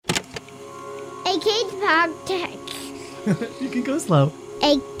A kids podcast. You can go slow.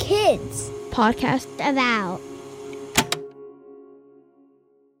 A kids podcast about.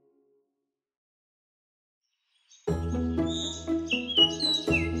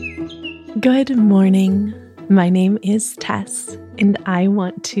 Good morning. My name is Tess, and I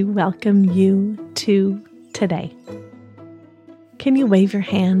want to welcome you to today. Can you wave your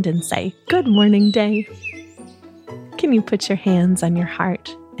hand and say, "Good morning, day"? Can you put your hands on your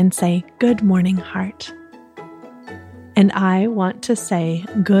heart and say, "Good morning, heart"? And I want to say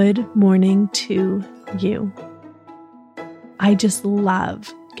good morning to you. I just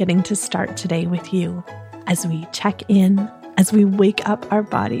love getting to start today with you as we check in, as we wake up our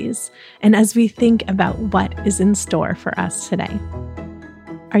bodies, and as we think about what is in store for us today.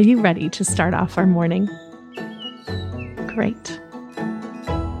 Are you ready to start off our morning? Great.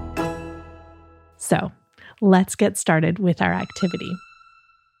 So, let's get started with our activity.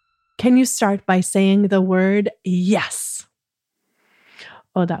 Can you start by saying the word yes?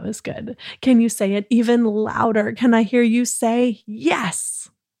 Oh, that was good. Can you say it even louder? Can I hear you say yes?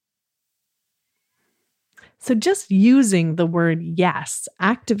 So just using the word yes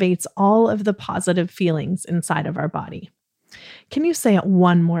activates all of the positive feelings inside of our body. Can you say it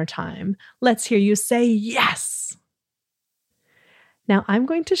one more time? Let's hear you say yes. Now I'm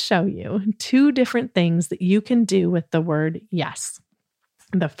going to show you 2 different things that you can do with the word yes.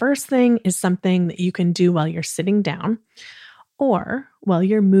 The first thing is something that you can do while you're sitting down or while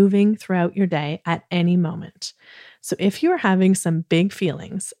you're moving throughout your day at any moment. So if you're having some big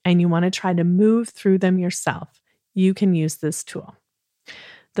feelings and you want to try to move through them yourself, you can use this tool.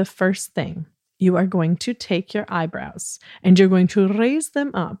 The first thing, you are going to take your eyebrows and you're going to raise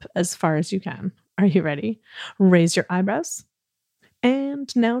them up as far as you can. Are you ready? Raise your eyebrows and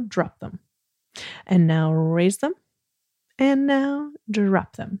now drop them. And now raise them and now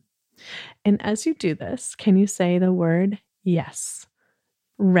drop them. And as you do this, can you say the word yes?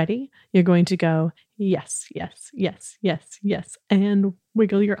 Ready? You're going to go, yes, yes, yes, yes, yes, and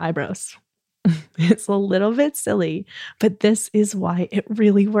wiggle your eyebrows. It's a little bit silly, but this is why it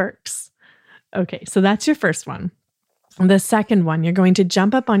really works. Okay, so that's your first one. The second one, you're going to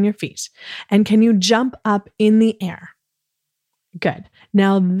jump up on your feet. And can you jump up in the air? Good.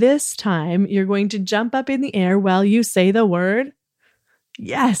 Now this time, you're going to jump up in the air while you say the word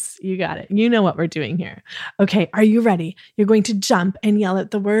yes, you got it. You know what we're doing here. Okay, are you ready? You're going to jump and yell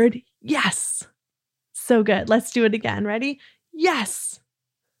at the word yes. So good. Let's do it again. Ready? Yes.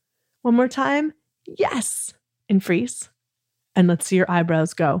 One more time. Yes. And freeze. And let's see your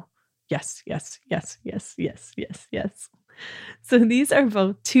eyebrows go. Yes, yes, yes, yes, yes, yes, yes. So these are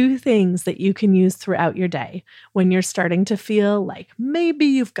both 2 things that you can use throughout your day when you're starting to feel like maybe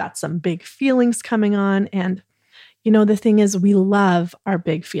you've got some big feelings coming on. And you know, the thing is, we love our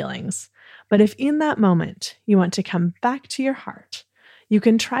big feelings. But if in that moment you want to come back to your heart, you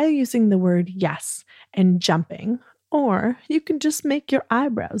can try using the word yes and jumping, or you can just make your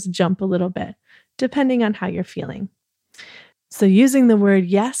eyebrows jump a little bit, depending on how you're feeling. So using the word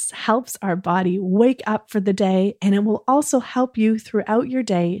yes helps our body wake up for the day, and it will also help you throughout your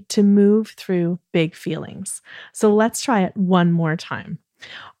day to move through big feelings. So let's try it one more time.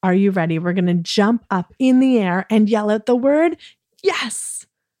 Are you ready? We're going to jump up in the air and yell out the word yes.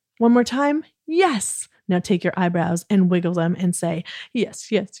 One more time. Yes. Now take your eyebrows and wiggle them and say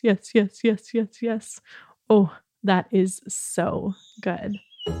yes, yes, yes, yes, yes, yes, yes. Oh, that is so good.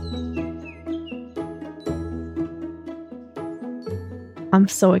 I'm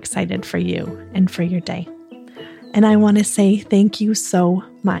so excited for you and for your day. And I want to say thank you so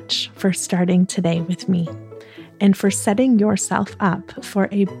much for starting today with me and for setting yourself up for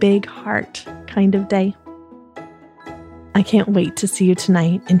a big heart kind of day. I can't wait to see you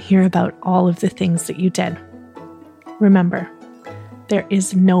tonight and hear about all of the things that you did. Remember, there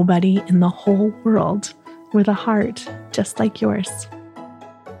is nobody in the whole world with a heart just like yours.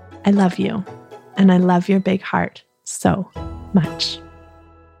 I love you, and I love your big heart so much.